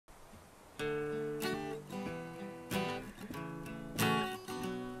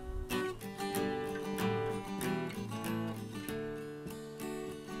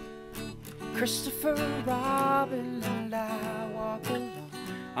Christopher Robin and I walk along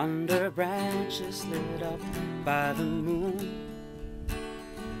under branches lit up by the moon,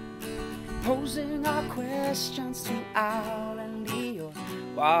 posing our questions to Owl and Leo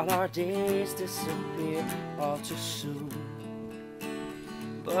while our days disappear all too soon.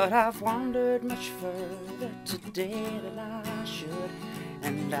 But I've wandered much further today than I should,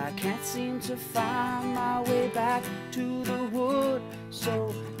 and I can't seem to find my way back to the wood.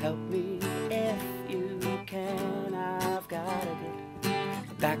 So help me if you can. I've gotta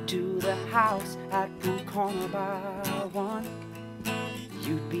get back to the house at Pooh Corner by one.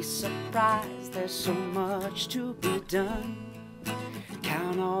 You'd be surprised, there's so much to be done.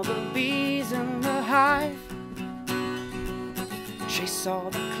 Count all the bees in the hive, chase all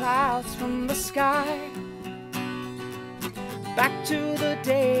the clouds from the sky. Back to the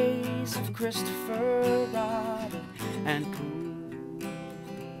days of Christopher Robin and Pooh.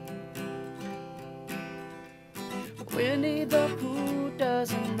 Winnie the Pooh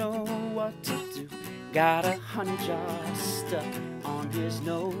doesn't know what to do, got a honey jar stuck on his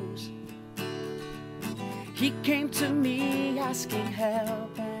nose. He came to me asking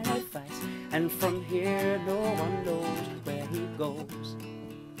help and advice, and from here no one knows where he goes.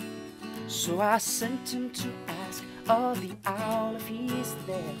 So I sent him to ask of the owl if he's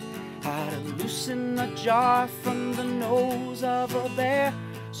there, how to loosen a jar from the nose of a bear.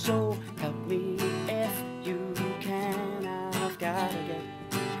 So help me if you can. I've gotta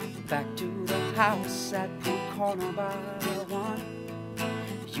get back to the house at Pooh Corner by one.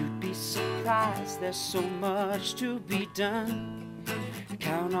 You'd be surprised, there's so much to be done.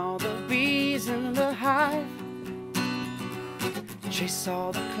 Count all the bees in the hive, chase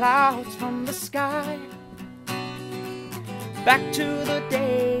all the clouds from the sky. Back to the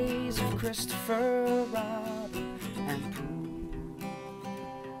days of Christopher Robin and Pooh.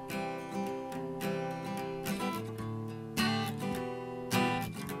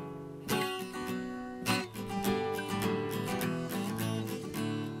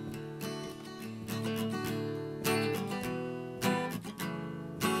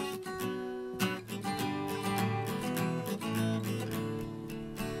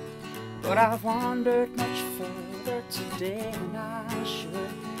 But I've wandered much further today than I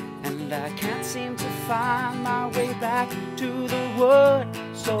should, and I can't seem to find my way back to the wood.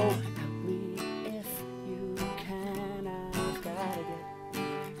 So help me if you can. I've gotta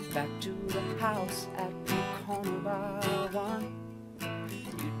get back to the house at Pooh Corner by one.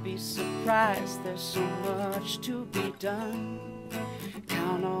 You'd be surprised, there's so much to be done.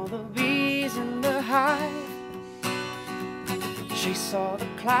 Count all the bees in the hive, chase all the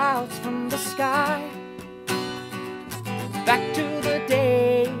clouds from the sky. Back to the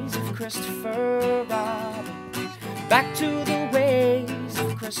days of Christopher Robin, back to the ways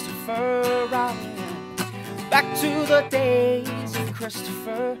of Christopher Robin, back to the days of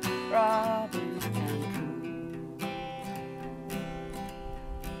Christopher Robin and Pooh.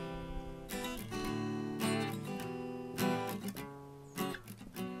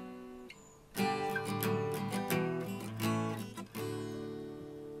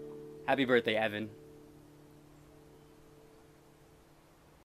 Happy birthday, Evan.